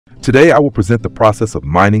Today I will present the process of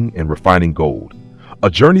mining and refining gold,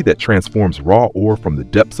 a journey that transforms raw ore from the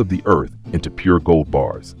depths of the earth into pure gold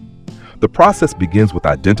bars. The process begins with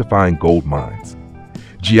identifying gold mines.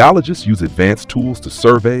 Geologists use advanced tools to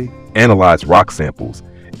survey, analyze rock samples,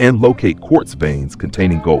 and locate quartz veins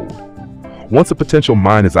containing gold. Once a potential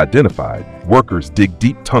mine is identified, workers dig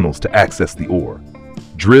deep tunnels to access the ore.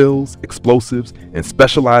 Drills, explosives, and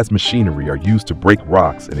specialized machinery are used to break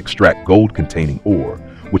rocks and extract gold-containing ore,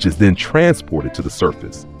 which is then transported to the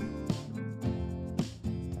surface.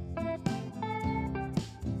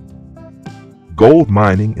 Gold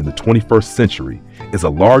mining in the 21st century is a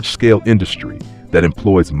large-scale industry that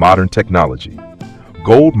employs modern technology.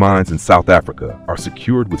 Gold mines in South Africa are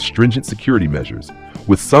secured with stringent security measures,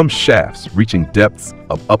 with some shafts reaching depths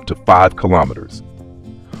of up to 5 kilometers.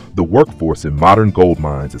 The workforce in modern gold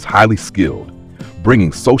mines is highly skilled,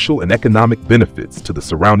 bringing social and economic benefits to the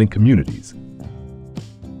surrounding communities.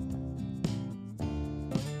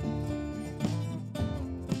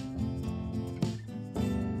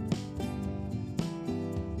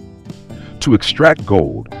 To extract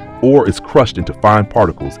gold, ore is crushed into fine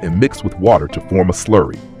particles and mixed with water to form a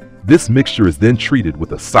slurry. This mixture is then treated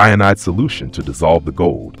with a cyanide solution to dissolve the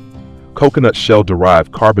gold. Coconut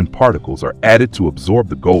shell-derived carbon particles are added to absorb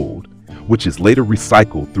the gold, which is later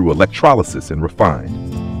recycled through electrolysis and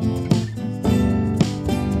refined.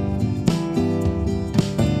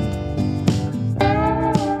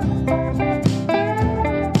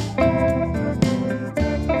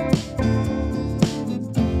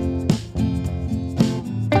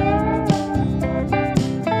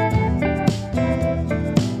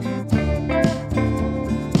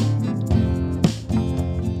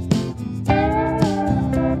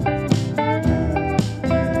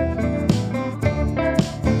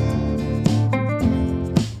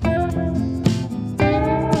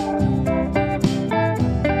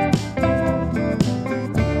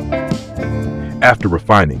 After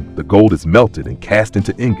refining, the gold is melted and cast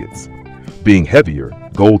into ingots. Being heavier,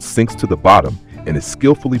 gold sinks to the bottom and is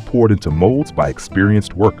skillfully poured into molds by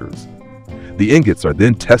experienced workers. The ingots are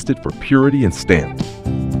then tested for purity and stamped.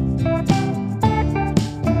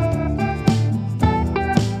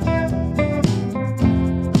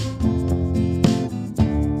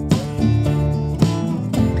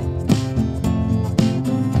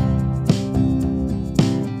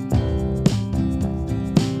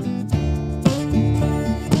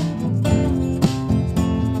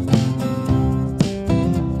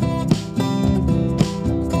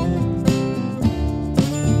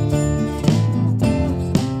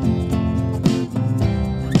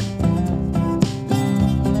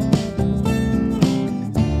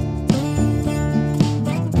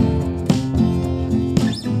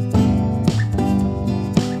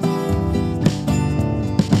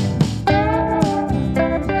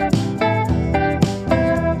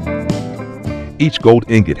 Each gold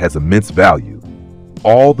ingot has immense value.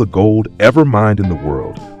 All the gold ever mined in the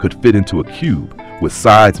world could fit into a cube with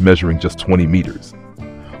sides measuring just 20 meters.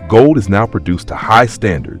 Gold is now produced to high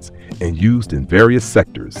standards and used in various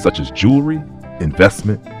sectors such as jewelry,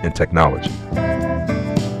 investment, and technology.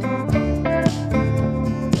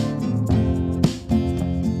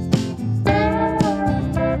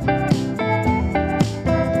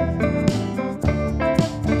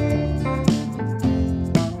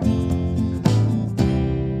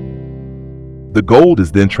 The gold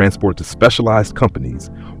is then transported to specialized companies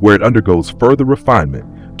where it undergoes further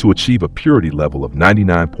refinement to achieve a purity level of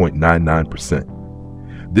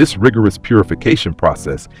 99.99%. This rigorous purification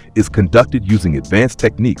process is conducted using advanced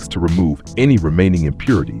techniques to remove any remaining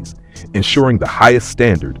impurities, ensuring the highest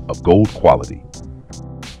standard of gold quality.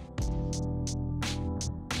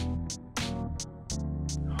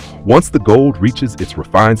 Once the gold reaches its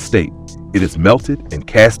refined state, it is melted and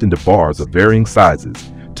cast into bars of varying sizes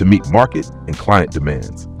to meet market and client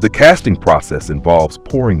demands. The casting process involves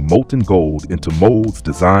pouring molten gold into molds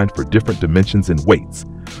designed for different dimensions and weights,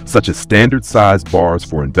 such as standard-sized bars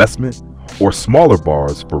for investment or smaller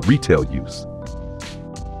bars for retail use.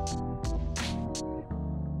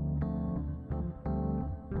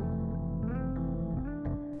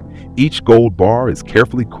 Each gold bar is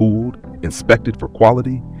carefully cooled, inspected for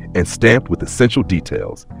quality, and stamped with essential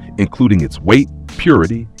details, including its weight,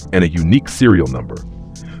 purity, and a unique serial number.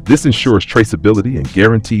 This ensures traceability and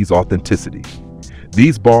guarantees authenticity.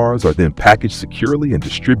 These bars are then packaged securely and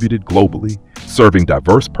distributed globally, serving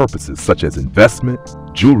diverse purposes such as investment,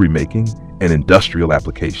 jewelry making, and industrial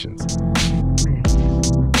applications.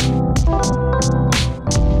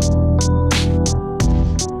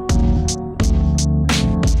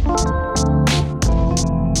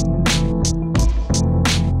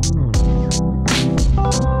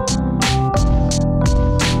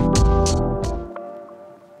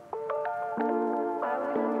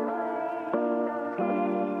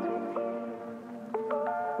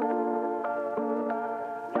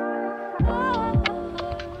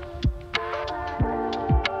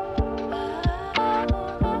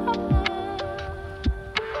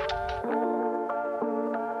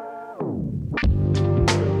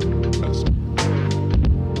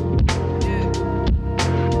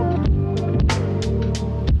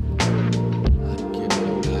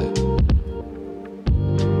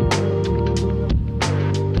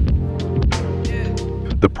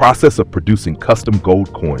 The process of producing custom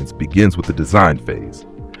gold coins begins with the design phase.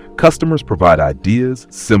 Customers provide ideas,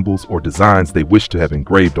 symbols, or designs they wish to have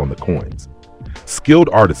engraved on the coins. Skilled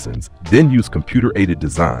artisans then use computer-aided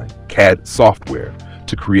design, CAD software,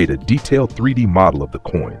 to create a detailed 3D model of the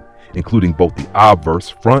coin, including both the obverse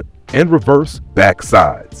front and reverse back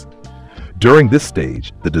sides. During this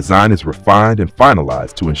stage, the design is refined and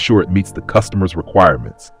finalized to ensure it meets the customer's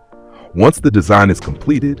requirements. Once the design is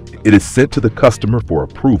completed, it is sent to the customer for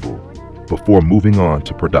approval before moving on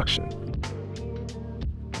to production.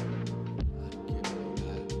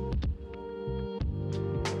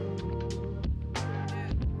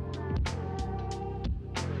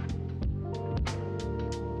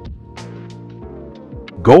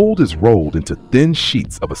 Gold is rolled into thin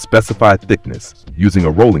sheets of a specified thickness using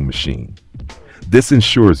a rolling machine. This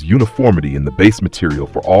ensures uniformity in the base material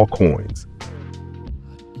for all coins.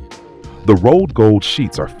 The rolled gold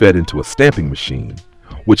sheets are fed into a stamping machine,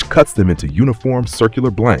 which cuts them into uniform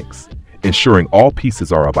circular blanks, ensuring all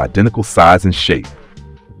pieces are of identical size and shape.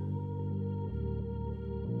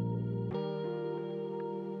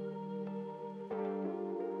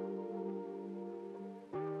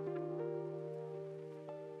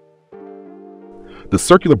 The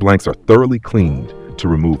circular blanks are thoroughly cleaned to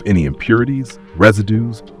remove any impurities,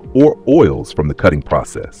 residues, or oils from the cutting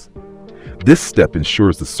process. This step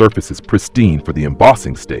ensures the surface is pristine for the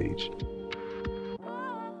embossing stage.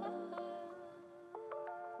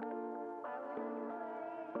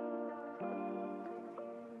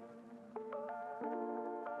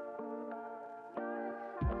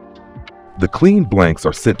 The clean blanks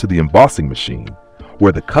are sent to the embossing machine,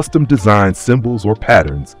 where the custom designed symbols or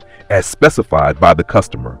patterns, as specified by the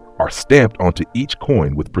customer, are stamped onto each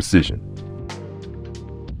coin with precision.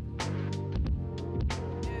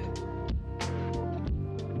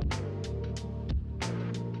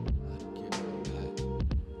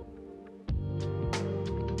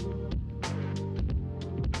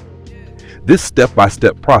 This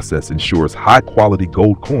step-by-step process ensures high-quality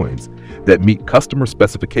gold coins that meet customer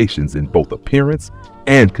specifications in both appearance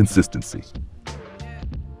and consistency.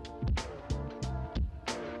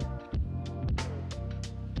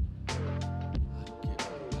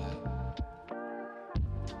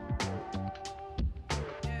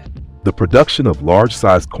 The production of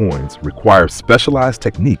large-sized coins requires specialized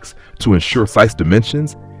techniques to ensure precise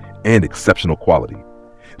dimensions and exceptional quality.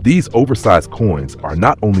 These oversized coins are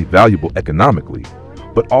not only valuable economically,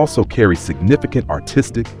 but also carry significant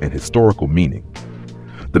artistic and historical meaning.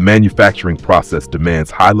 The manufacturing process demands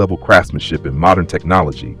high-level craftsmanship and modern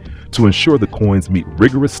technology to ensure the coins meet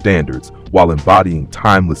rigorous standards while embodying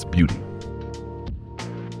timeless beauty.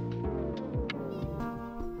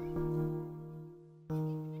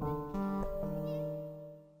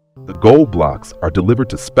 The gold blocks are delivered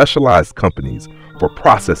to specialized companies for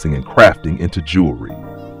processing and crafting into jewelry.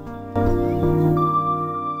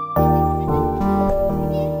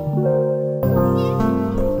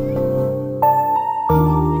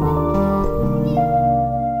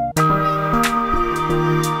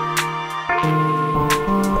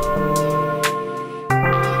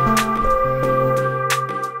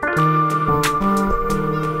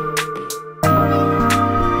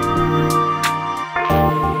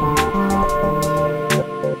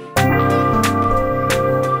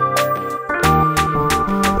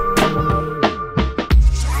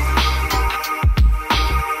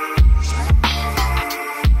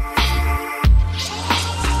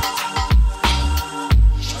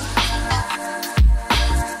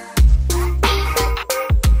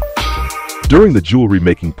 During the jewelry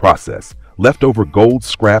making process, leftover gold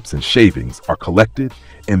scraps and shavings are collected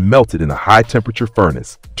and melted in a high-temperature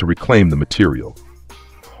furnace to reclaim the material.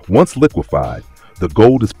 Once liquefied, the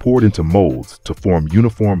gold is poured into molds to form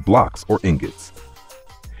uniform blocks or ingots.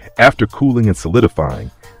 After cooling and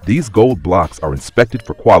solidifying, these gold blocks are inspected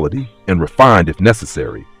for quality and refined if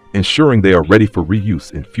necessary, ensuring they are ready for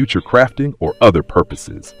reuse in future crafting or other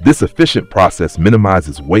purposes. This efficient process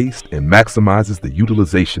minimizes waste and maximizes the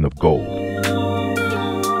utilization of gold.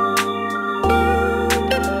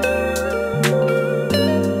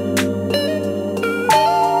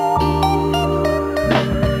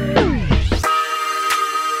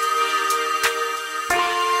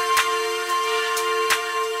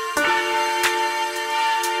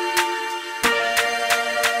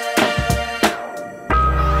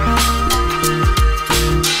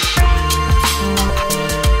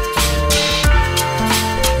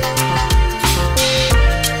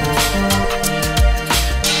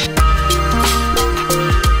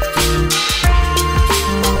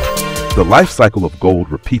 The life cycle of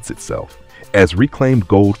gold repeats itself, as reclaimed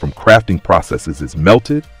gold from crafting processes is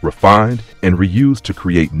melted, refined, and reused to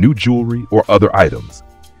create new jewelry or other items.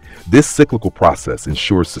 This cyclical process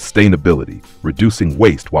ensures sustainability, reducing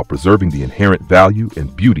waste while preserving the inherent value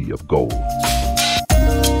and beauty of gold.